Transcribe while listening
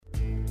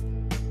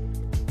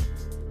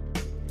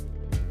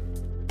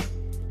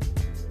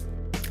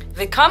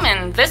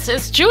Willkommen, this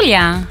is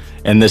Julia.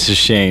 And this is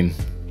Shane.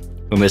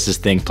 And this is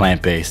Think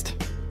Plant-Based.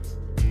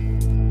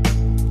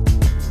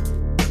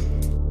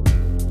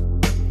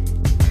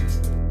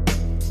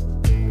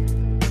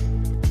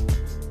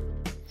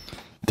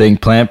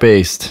 Think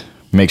Plant-Based.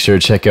 Make sure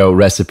to check out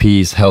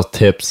recipes, health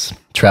tips,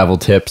 travel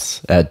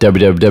tips at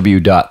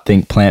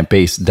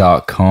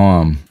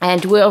www.thinkplantbased.com.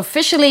 And we're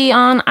officially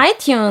on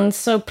iTunes,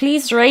 so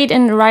please rate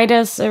and write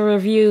us a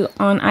review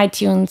on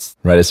iTunes.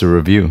 Write us a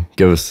review.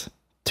 Give us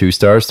 2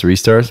 stars, 3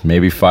 stars,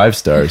 maybe 5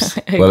 stars.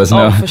 Let us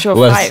know. For sure,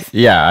 5.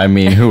 Yeah, I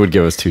mean, who would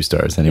give us 2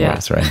 stars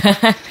anyways,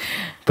 right?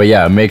 But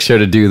yeah, make sure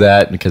to do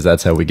that because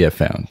that's how we get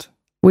found.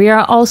 We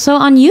are also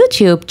on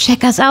YouTube.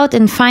 Check us out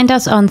and find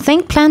us on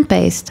Think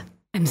Plant-Based.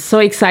 I'm so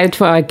excited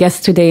for our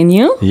guest today, and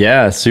you?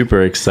 Yeah,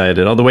 super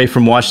excited. All the way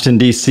from Washington,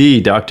 D.C.,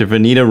 Dr.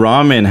 Vanita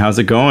Rahman. How's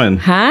it going?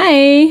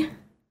 Hi.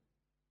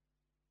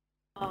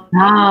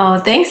 Wow,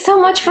 thanks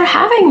so much for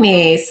having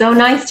me. So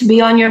nice to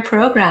be on your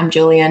program,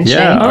 Julian.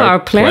 Yeah,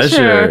 our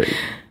pleasure.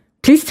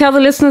 Please tell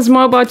the listeners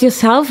more about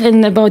yourself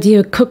and about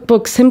your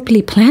cookbook,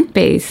 Simply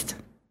Plant-Based.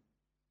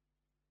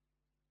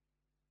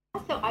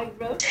 So I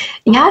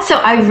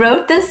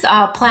wrote this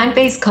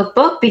plant-based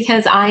cookbook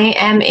because I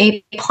am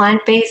a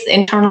plant-based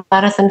internal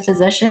medicine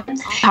physician,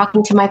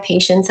 talking to my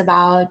patients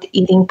about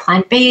eating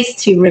plant-based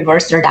to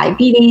reverse their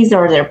diabetes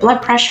or their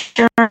blood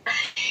pressure.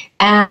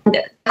 And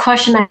the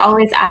question I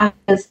always ask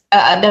is,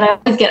 that I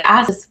always get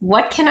asked is,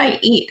 what can I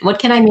eat? What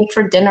can I make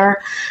for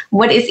dinner?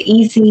 What is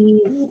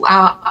easy?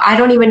 I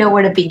don't even know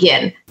where to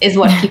begin, is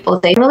what people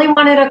say. I really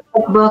wanted a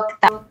cookbook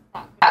that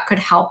could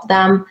help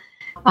them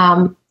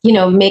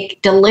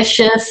make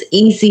delicious,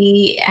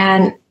 easy,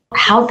 and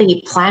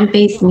healthy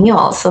plant-based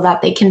meals so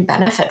that they can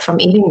benefit from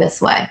eating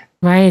this way.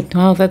 Right.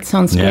 Well, that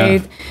sounds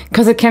great.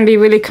 Because it can be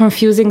really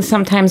confusing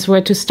sometimes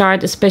where to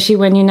start, especially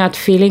when you're not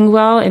feeling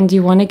well and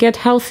you want to get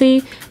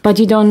healthy, but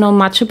you don't know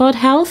much about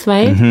health,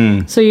 right?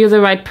 Mm-hmm. So you're the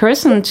right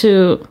person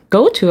to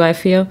go to, I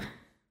feel.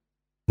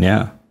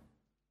 Yeah.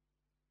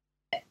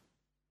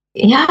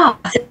 Yeah,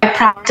 I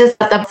practice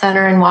at the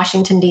center in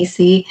Washington,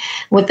 D.C.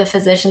 with the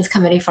Physicians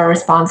Committee for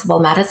Responsible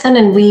Medicine,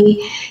 and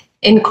we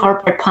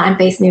incorporate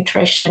plant-based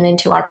nutrition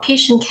into our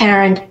patient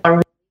care and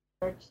our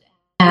research.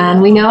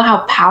 And we know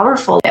how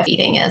powerful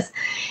eating is.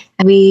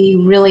 And we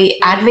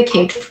really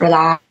advocate for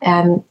that.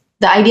 And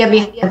the idea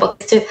behind the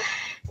book is to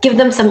give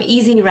them some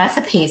easy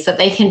recipes that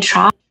they can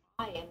try.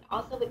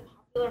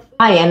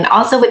 And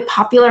also with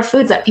popular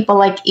foods that people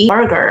like eat,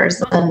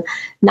 burgers and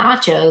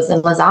nachos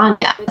and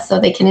lasagna, so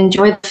they can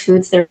enjoy the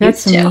foods they're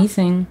used to. That's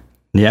amazing.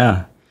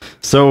 Yeah.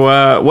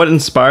 So what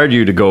inspired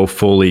you to go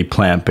fully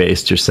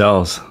plant-based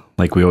yourselves?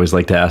 Like we always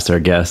like to ask our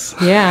guests.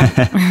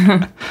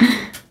 Yeah.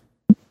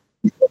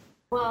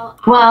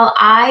 Well,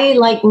 I,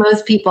 like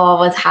most people,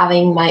 was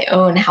having my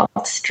own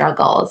health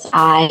struggles.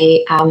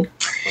 I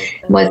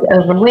was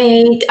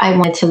overweight. I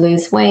wanted to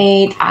lose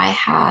weight. I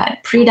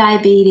had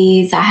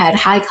prediabetes. I had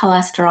high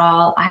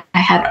cholesterol. I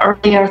had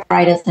early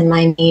arthritis in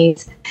my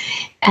knees.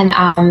 And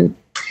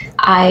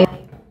I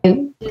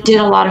did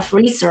a lot of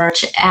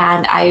research,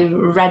 and I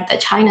read the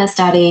China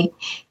study,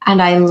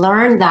 and I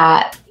learned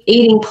that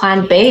eating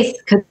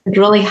plant-based could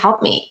really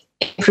help me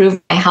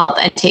improve my health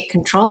and take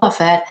control of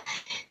it.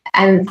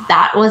 And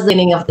that was the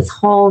beginning of this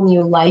whole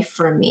new life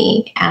for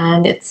me.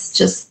 And it's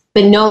just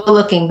been no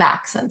looking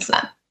back since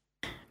then.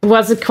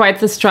 Was it quite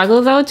the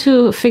struggle, though,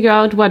 to figure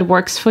out what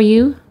works for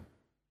you?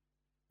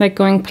 Like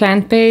going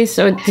plant-based?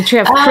 Or did you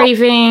have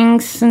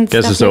cravings and stuff?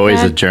 I guess it's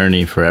always a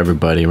journey for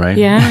everybody, right?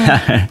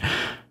 Yeah.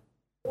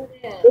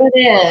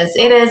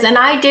 It is. And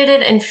I did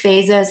it in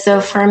phases.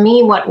 So for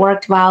me, what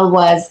worked well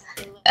was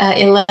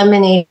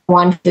eliminating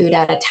one food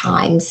at a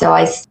time. So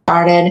I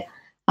started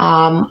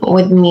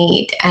with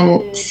meat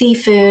and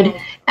seafood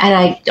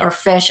or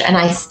fish, and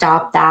I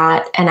stopped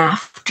that. And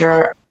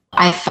after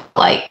I felt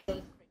like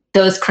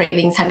those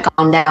cravings had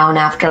gone down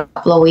after a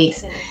couple of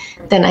weeks,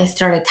 then I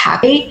started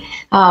tackling,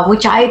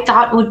 which I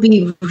thought would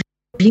be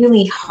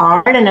really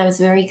hard, and I was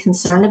very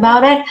concerned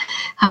about it.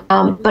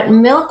 But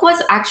milk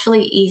was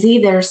actually easy.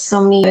 There's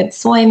so many good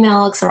soy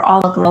milks or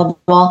all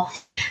available.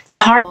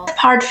 The hard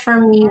part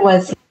for me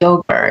was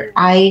yogurt.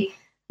 I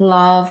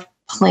love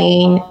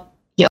plain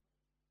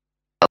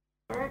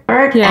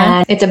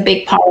and it's a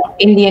big part of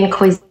Indian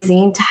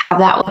cuisine to have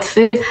that with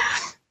food.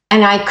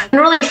 And I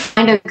couldn't really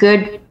find a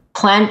good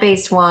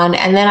plant-based one.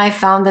 And then I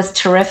found this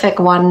terrific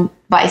one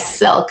by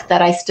Silk that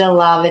I still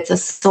love. It's a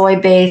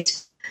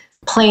soy-based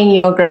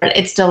plain yogurt.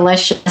 It's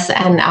delicious.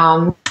 And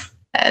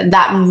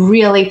that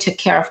really took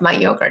care of my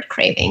yogurt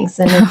cravings.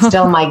 And it's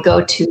still my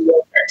go-to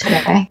yogurt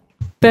today.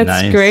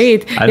 That's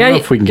great. I don't know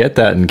if we can get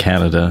that in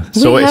Canada.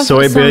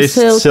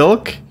 Soy-based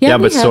Silk? Yeah,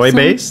 but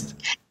soy-based?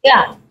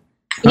 Yeah.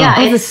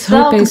 Yeah, it's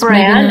Silk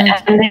brand,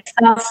 and they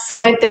sell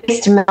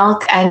soy-based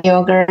milk and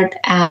yogurt,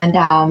 and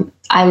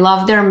I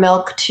love their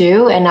milk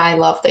too, and I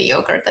love the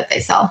yogurt that they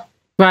sell.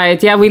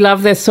 Right, yeah, we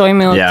love their soy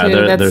milk too.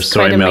 Yeah, their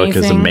soy milk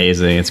is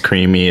amazing. It's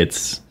creamy.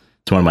 It's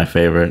one of my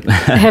favorite.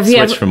 Have you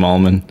Switch from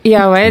almond.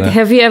 Yeah, right.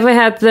 Have you ever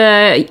had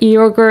the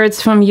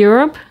yogurts from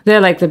Europe?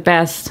 They're like the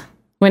best.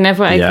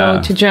 Whenever I Yeah.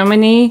 go to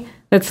Germany,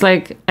 it's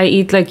like I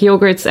eat like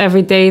yogurts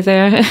every day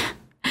there.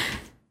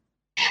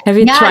 Have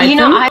you tried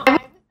them?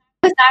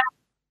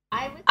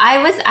 I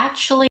was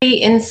actually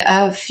in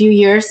a few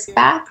years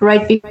back,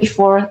 right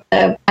before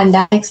the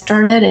pandemic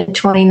started in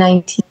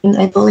 2019,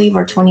 I believe,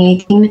 or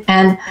 2018.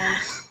 And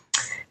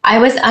I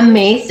was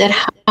amazed at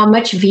how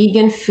much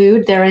vegan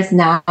food there is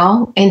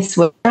now in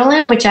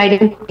Switzerland, which I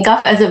didn't think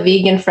of as a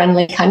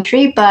vegan-friendly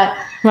country. But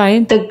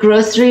Right. the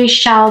grocery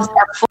shelves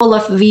are full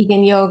of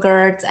vegan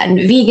yogurts and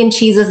vegan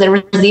cheeses. There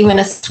was even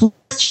a Swiss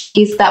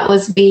cheese that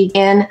was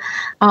vegan.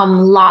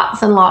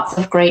 Lots and lots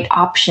of great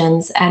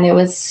options, and it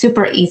was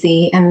super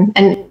easy, and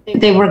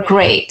they were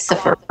great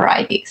for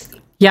varieties.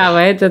 Yeah,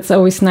 right. That's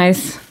always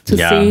nice to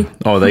see.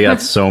 Oh, they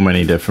got so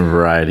many different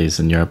varieties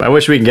in Europe. I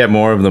wish we could get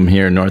more of them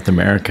here in North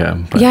America.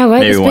 But Yeah, right.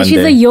 maybe one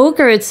Especially day. the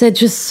yogurts, they're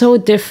just so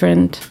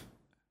different.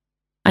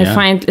 I Yeah.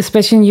 find,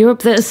 especially in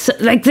Europe, there's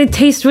like they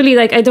taste really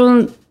like I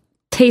don't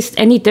taste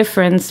any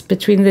difference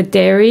between the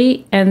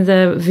dairy and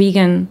the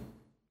vegan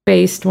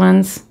based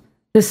ones.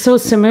 They're so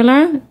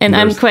similar, and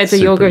I'm They're quite a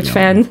super yogurt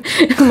fan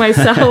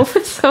myself.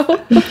 So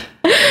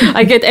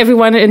I get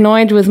everyone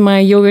annoyed with my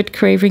yogurt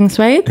cravings,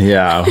 right?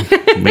 Yeah,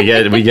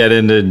 we get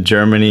into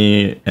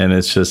Germany, and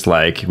it's just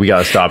like we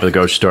gotta stop at the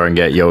grocery store and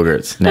get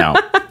yogurts now.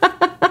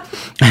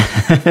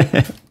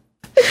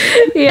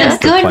 Yeah. The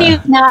good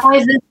news now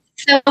is it's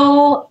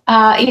so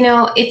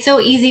it's so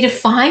easy to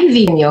find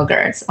vegan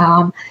yogurts.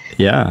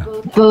 Yeah,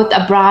 Both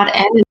abroad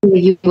and in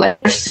the US.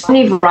 There's so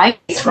many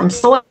varieties, from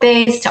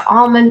soy-based to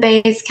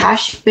almond-based,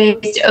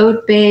 cashew-based,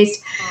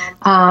 oat-based,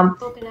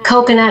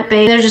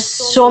 coconut-based. There's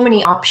just so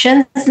many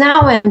options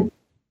now and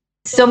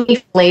so many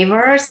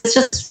flavors. It's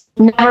just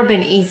never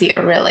been easier,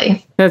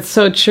 really. That's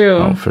so true.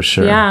 Oh, for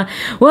sure. Yeah.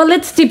 Well,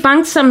 let's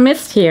debunk some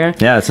myths here.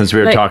 yeah. Since we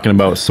were Like- talking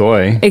about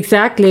soy,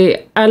 Exactly.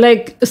 Are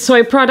like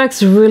soy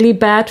products really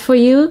bad for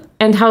you?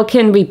 And how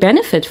can we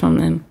benefit from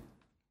them?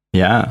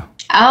 yeah,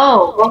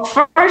 Oh,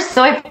 well, first,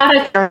 soy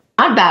products are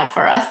not bad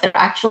for us. They're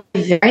actually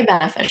very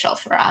beneficial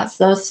for us.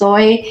 So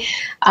soy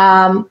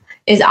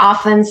is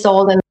often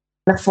sold in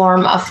the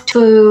form of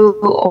tofu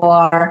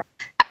or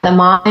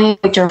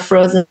edamame, which are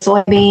frozen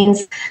soybeans.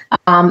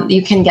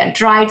 You can get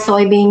dried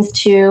soybeans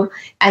too.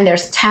 And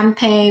there's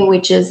tempeh,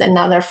 which is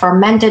another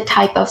fermented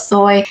type of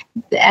soy.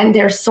 And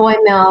there's soy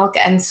milk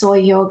and soy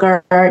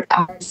yogurt.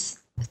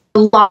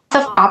 Lots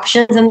of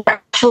options, and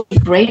they're actually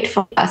great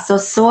for us. So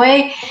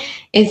soy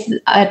is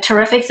a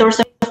terrific source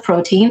of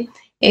protein.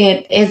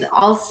 It is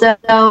also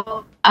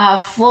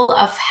full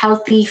of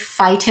healthy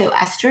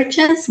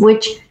phytoestrogens,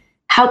 which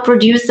help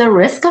reduce the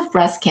risk of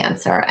breast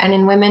cancer. And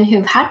in women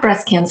who've had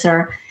breast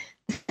cancer,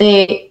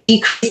 they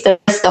decrease the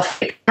risk of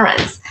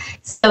recurrence.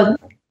 So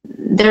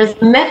there's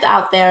a myth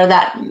out there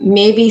that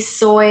maybe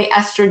soy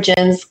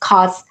estrogens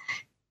cause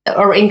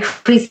or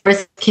increase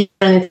risk,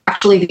 and it's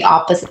actually the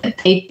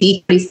opposite. They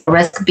decrease the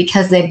risk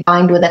because they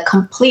bind with a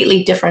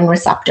completely different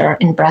receptor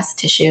in breast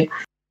tissue.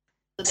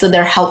 So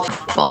they're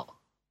helpful.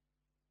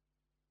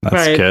 that's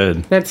Right.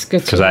 good. That's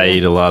good. Because I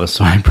eat a lot of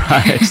soy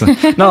products.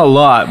 Not a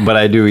lot, but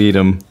I do eat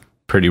them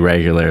pretty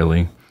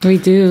regularly. We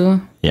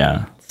do.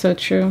 Yeah. So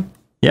true.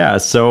 Yeah.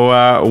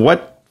 So,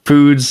 what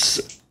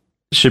foods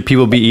should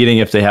people be eating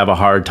if they have a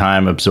hard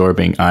time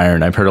absorbing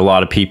iron? I've heard a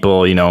lot of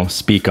people,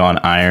 speak on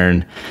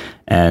iron,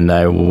 and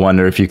I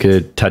wonder if you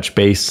could touch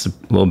base a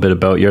little bit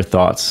about your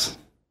thoughts.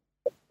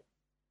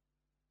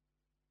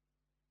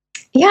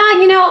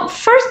 Yeah,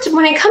 first,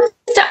 when it comes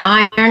to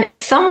iron, if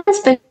someone's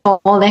been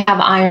told they have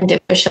iron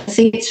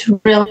deficiency, it's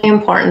really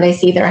important they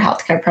see their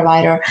healthcare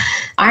provider.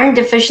 Iron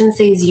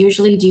deficiency is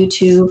usually due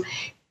to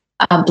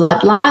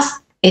blood loss.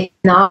 It's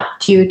not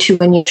due to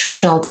a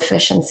nutritional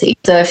deficiency.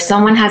 So if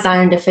someone has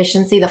iron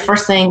deficiency, the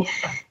first thing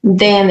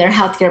they and their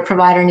healthcare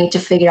provider need to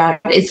figure out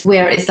is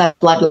where is that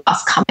blood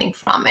loss coming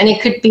from. And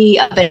it could be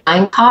a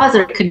benign cause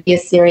or it could be a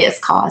serious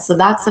cause. So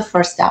that's the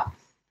first step.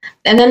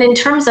 And then in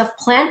terms of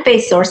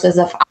plant-based sources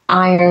of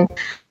iron,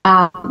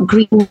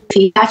 green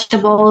leafy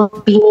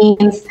vegetables,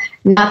 beans,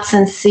 nuts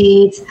and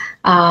seeds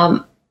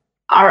are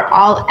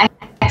all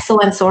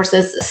excellent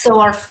sources.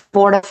 So are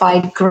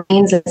fortified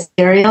grains and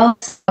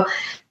cereals. So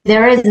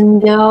there is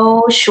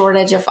no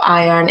shortage of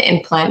iron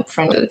in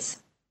plant-friendly foods.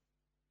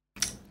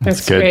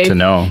 That's good great to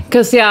know.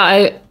 Because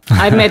I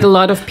met a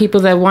lot of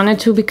people that wanted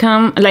to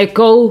become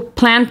go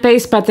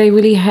plant-based, but they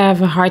really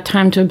have a hard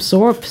time to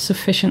absorb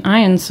sufficient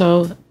iron.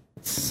 So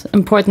it's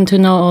important to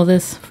know all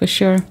this for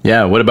sure.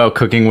 Yeah. What about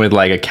cooking with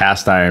like a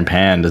cast iron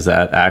pan? Does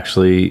that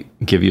actually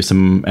give you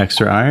some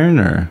extra iron,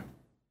 or?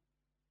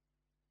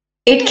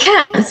 It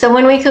can. So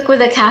when we cook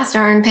with a cast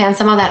iron pan,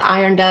 some of that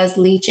iron does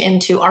leach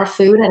into our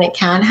food, and it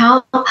can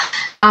help.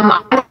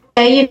 I would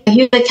say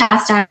use a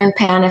cast iron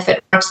pan if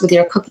it works with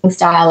your cooking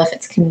style, if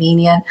it's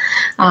convenient.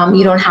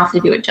 You don't have to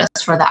do it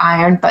just for the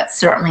iron, but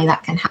certainly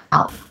that can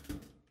help.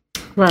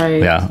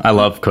 Right. Yeah, I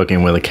love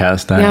cooking with a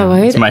cast iron. Yeah,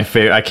 right? It's my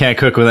favorite. I can't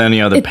cook with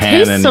any other It pan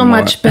tastes anymore. so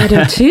much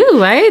better too,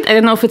 right? I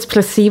don't know if it's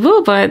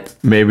placebo, but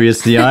Maybe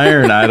it's the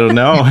iron. I don't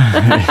know.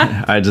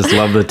 I just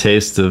love the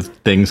taste of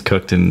things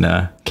cooked in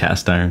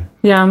cast iron.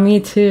 yeah, me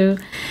too.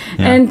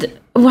 Yeah. And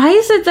why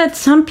is it that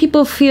some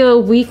people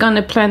feel weak on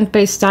a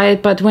plant-based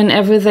diet, but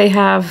whenever they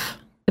have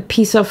a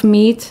piece of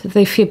meat,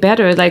 they feel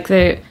better? Like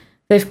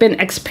they've been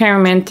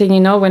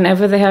experimenting,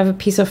 whenever they have a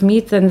piece of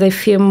meat, then they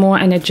feel more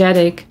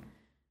energetic.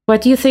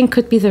 What do you think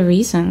could be the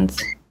reasons?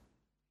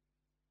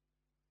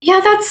 Yeah,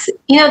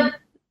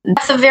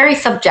 that's a very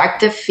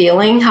subjective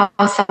feeling, how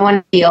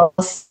someone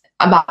feels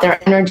about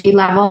their energy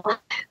level.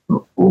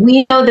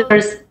 We know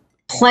there's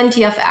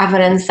plenty of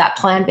evidence that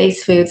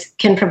plant-based foods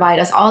can provide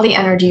us all the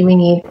energy we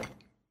need.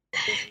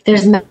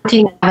 There's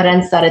mounting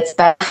evidence that it's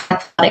better for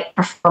athletic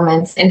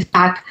performance. In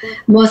fact,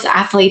 most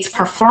athletes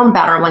perform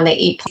better when they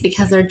eat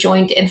because their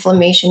joint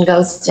inflammation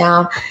goes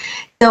down.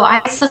 So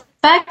I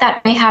suspect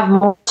that may have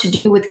more to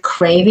do with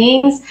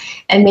cravings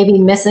and maybe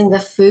missing the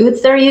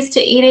foods they're used to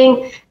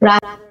eating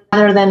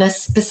rather than a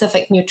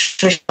specific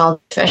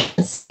nutritional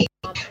deficiency.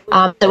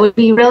 So it would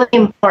be really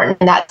important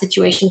in that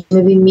situation to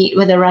maybe meet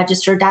with a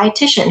registered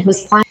dietitian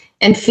who's planning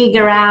and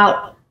figure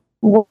out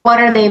what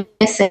are they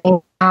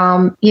missing,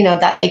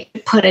 that they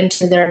could put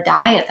into their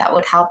diet that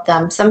would help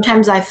them.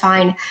 Sometimes I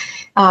find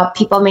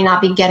people may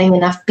not be getting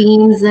enough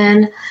beans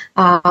in,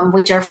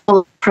 which are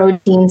full of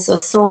protein. So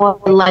soy,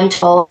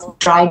 lentils,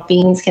 dried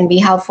beans can be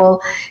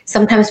helpful.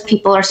 Sometimes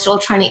people are still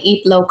trying to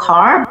eat low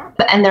carb,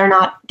 and they're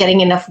not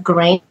getting enough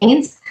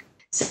grains.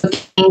 So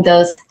getting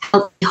those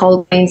healthy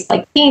whole grains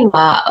like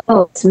quinoa,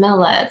 oats,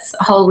 millets,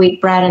 whole wheat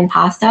bread, and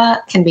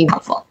pasta can be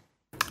helpful.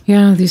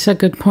 Yeah, these are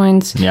good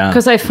points. Yeah.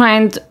 Because I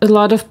find a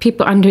lot of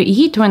people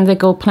undereat when they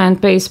go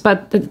plant-based.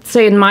 But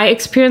say in my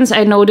experience,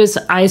 I notice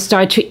I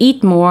start to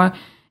eat more.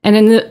 And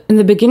in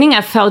the beginning,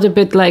 I felt a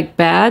bit like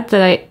bad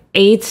that I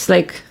ate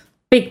like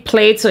big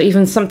plates or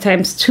even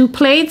sometimes 2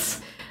 plates.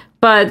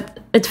 But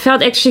it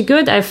felt actually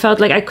good. I felt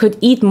like I could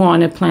eat more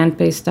on a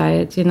plant-based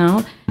diet,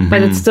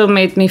 but it still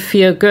made me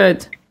feel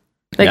good.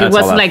 Like it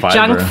wasn't like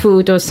junk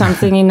food or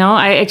something,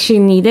 I actually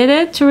needed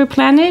it to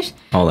replenish.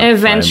 And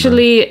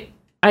eventually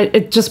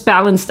it just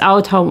balanced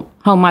out how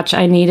much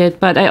I needed.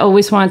 But I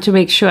always wanted to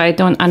make sure I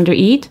don't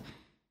undereat,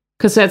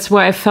 because that's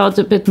where I felt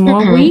a bit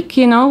more weak,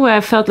 where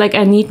I felt like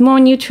I need more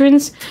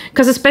nutrients.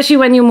 Because especially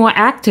when you're more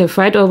active,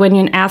 right? Or when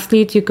you're an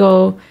athlete, you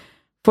go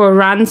for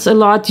runs a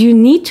lot, you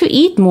need to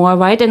eat more,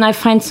 right? And I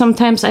find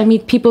sometimes I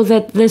meet people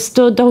that they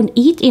still don't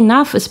eat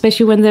enough,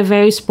 especially when they're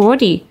very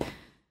sporty,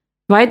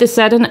 right? Is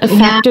that a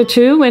factor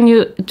too? When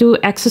you do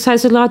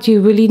exercise a lot,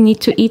 you really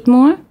need to eat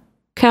more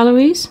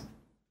calories?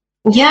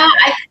 Yeah,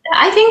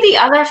 I think the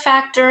other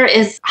factor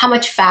is how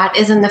much fat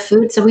is in the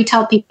food. So we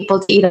tell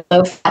people to eat a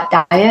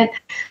low-fat diet.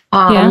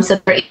 So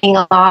they're eating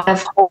a lot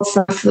of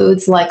wholesome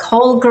foods like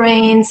whole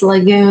grains,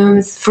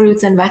 legumes,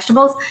 fruits, and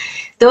vegetables.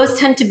 Those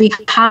tend to be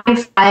high in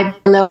fiber,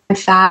 low in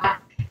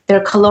fat. Their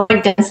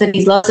caloric density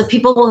is low. So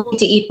people will need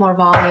to eat more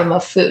volume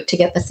of food to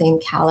get the same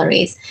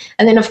calories.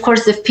 And then, of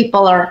course, if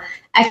people are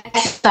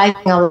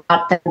exercising a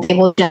lot, then they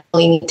will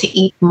generally need to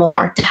eat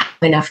more to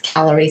have enough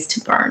calories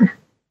to burn.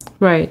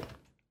 Right.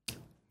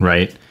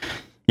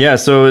 Yeah.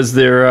 So is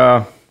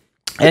there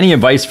any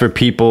advice for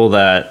people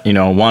that,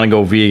 want to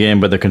go vegan,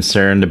 but they're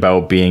concerned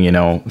about being,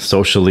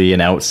 socially an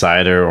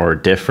outsider or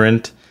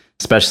different?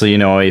 Especially,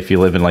 if you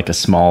live in like a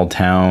small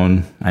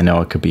town, I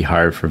know it could be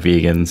hard for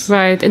vegans.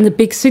 Right. In the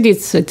big city,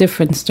 it's a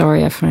different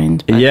story, I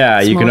find.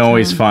 Yeah, you can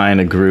always find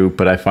a group,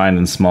 but I find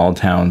in small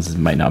towns, it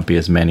might not be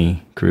as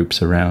many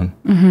groups around.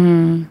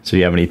 Mm-hmm. So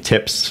you have any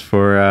tips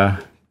for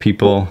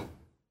people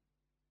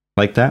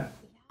like that?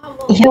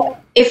 Yeah.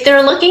 If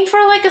they're looking for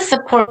like a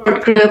support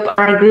group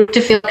or a group to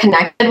feel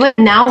connected with,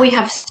 now we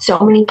have so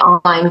many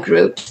online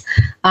groups.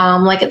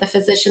 Like at the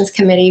Physicians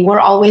Committee, we're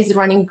always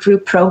running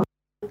group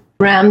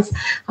programs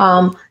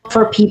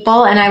for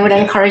people, and I would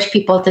encourage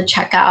people to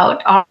check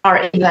out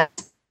our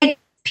events,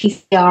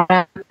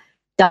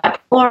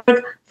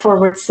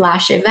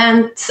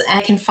 pcrm.org/events, and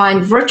you can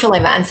find virtual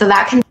events. So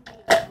that can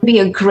be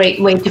a great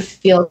way to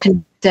feel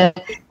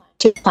connected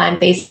to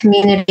plant-based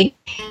community.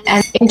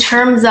 And in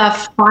terms of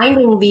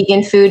finding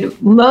vegan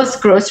food, most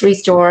grocery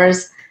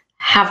stores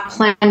have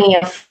plenty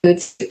of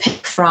foods to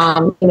pick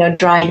from,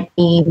 dried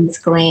beans,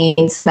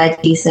 grains,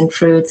 veggies, and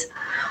fruits.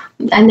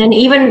 And then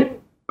even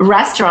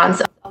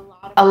restaurants,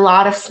 a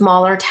lot of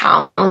smaller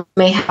towns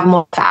may have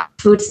more fast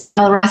food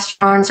style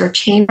restaurants or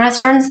chain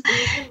restaurants.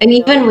 And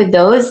even with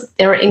those,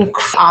 they're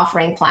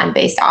offering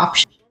plant-based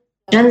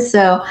options.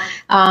 So,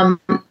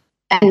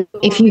 and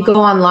if you go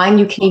online,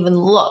 you can even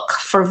look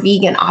for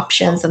vegan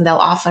options, and they'll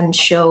often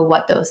show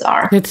what those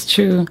are. That's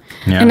true.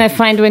 Yeah. And I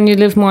find when you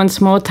live more in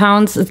small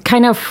towns, it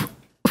kind of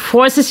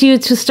forces you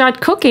to start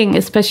cooking,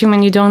 especially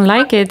when you don't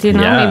like it.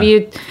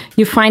 Maybe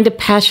you find a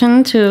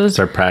passion to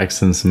start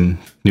practicing some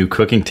new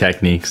cooking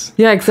techniques.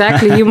 Yeah,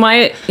 exactly. you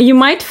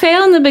might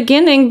fail in the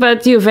beginning,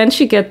 but you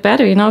eventually get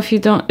better.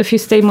 If you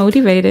stay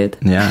motivated.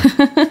 Yeah.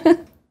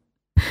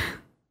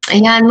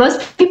 Yeah, and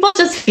most people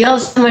just feel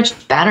so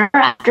much better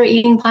after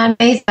eating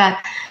plant-based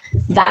that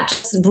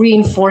just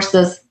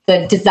reinforces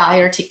the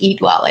desire to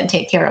eat well and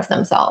take care of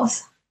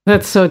themselves.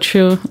 That's so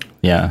true.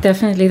 Yeah.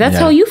 Definitely. That's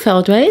how you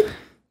felt, right?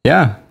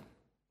 Yeah.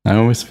 I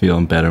always feel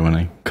better when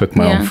I cook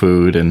my own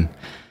food and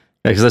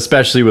Because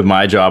especially with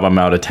my job, I'm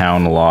out of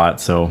town a lot.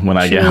 So when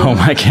I get home,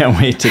 I can't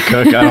wait to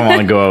cook. I don't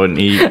want to go out and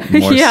eat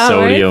more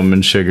sodium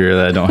and sugar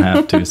that I don't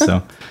have to.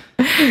 So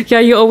yeah,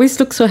 you always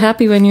look so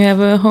happy when you have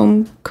a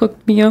home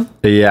cooked meal.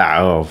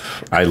 Yeah,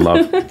 I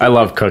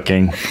love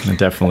cooking. It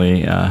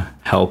definitely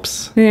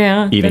helps.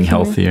 Yeah, eating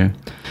healthier.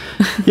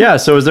 Yeah.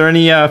 So is there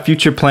any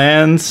future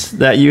plans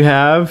that you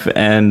have,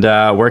 and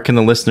where can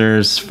the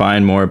listeners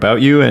find more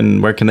about you,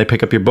 and where can they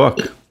pick up your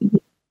book?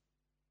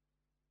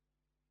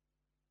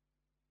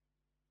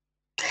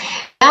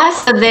 Yeah,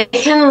 so they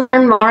can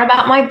learn more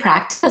about my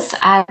practice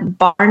at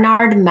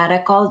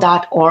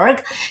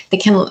barnardmedical.org. They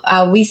can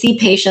we see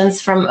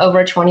patients from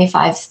over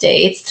 25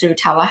 states through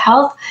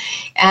telehealth.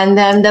 And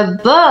then the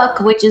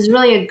book, which is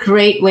really a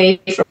great way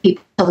for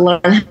people to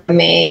learn how to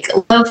make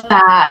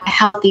low-fat,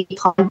 healthy,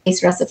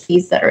 plant-based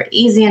recipes that are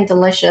easy and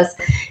delicious.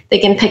 They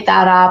can pick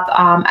that up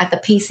at the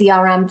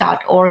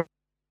pcrm.org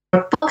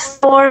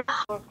bookstore,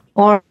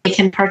 or they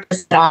can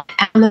purchase it on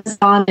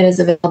Amazon. It is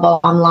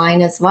available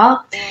online as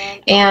well.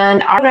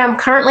 And our program,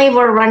 currently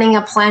we're running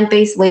a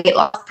plant-based weight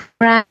loss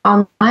program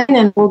online,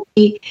 and we'll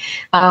be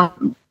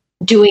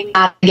doing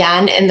that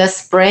again in the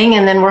spring.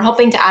 And then we're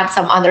hoping to add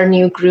some other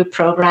new group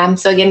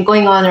programs. So again,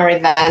 going on our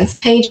events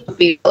page would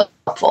be really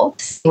helpful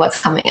to see what's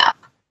coming up.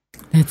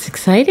 That's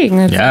exciting.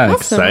 That's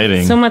awesome.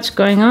 Exciting. So much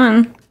going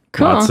on.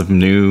 Cool. Lots of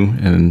new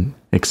and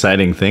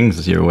exciting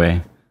things your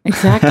way.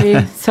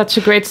 Exactly. Such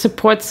a great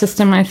support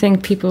system. I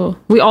think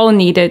we all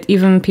need it.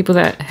 Even people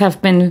that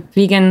have been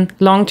vegan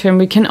long term,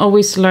 we can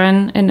always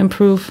learn and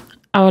improve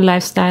our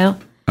lifestyle.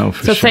 Oh,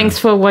 for sure. So thanks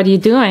for what you're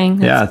doing.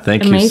 That's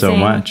thank amazing. you so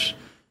much.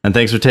 And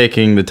thanks for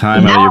taking the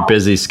time out of your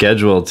busy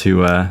schedule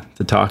to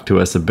talk to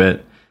us a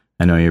bit.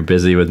 I know you're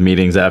busy with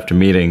meetings after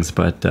meetings,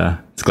 but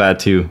it's glad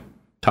to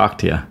talk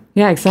to you.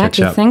 Yeah,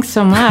 exactly. Thanks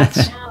so much.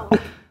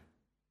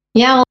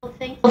 Yeah, well,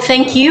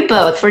 thank you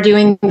both for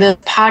doing the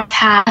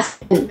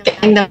podcast and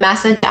getting the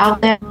message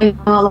out there. I know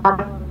a lot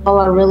of people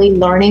are really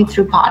learning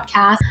through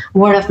podcasts,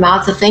 word of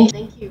mouth. So thank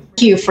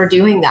you for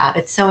doing that.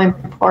 It's so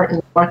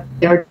important work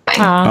you're doing.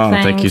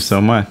 Thank you so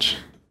much.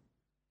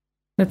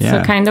 That's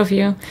so kind of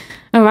you.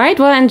 All right,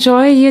 well,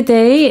 enjoy your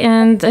day,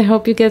 and I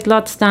hope you get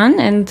lots done,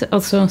 and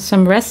also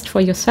some rest for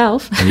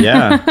yourself.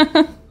 Yeah.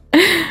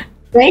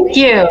 Thank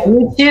you.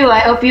 You too. I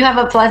hope you have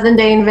a pleasant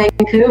day in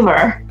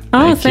Vancouver.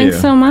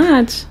 Thanks so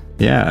much.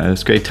 Yeah, it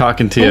was great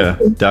talking to you,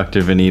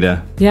 Dr.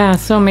 Vanita. Yeah,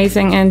 so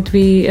amazing. And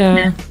we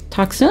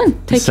talk soon.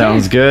 Take care.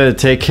 Sounds good.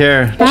 Take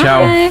care. Bye.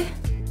 Ciao.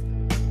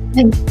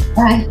 Thanks.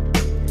 Bye.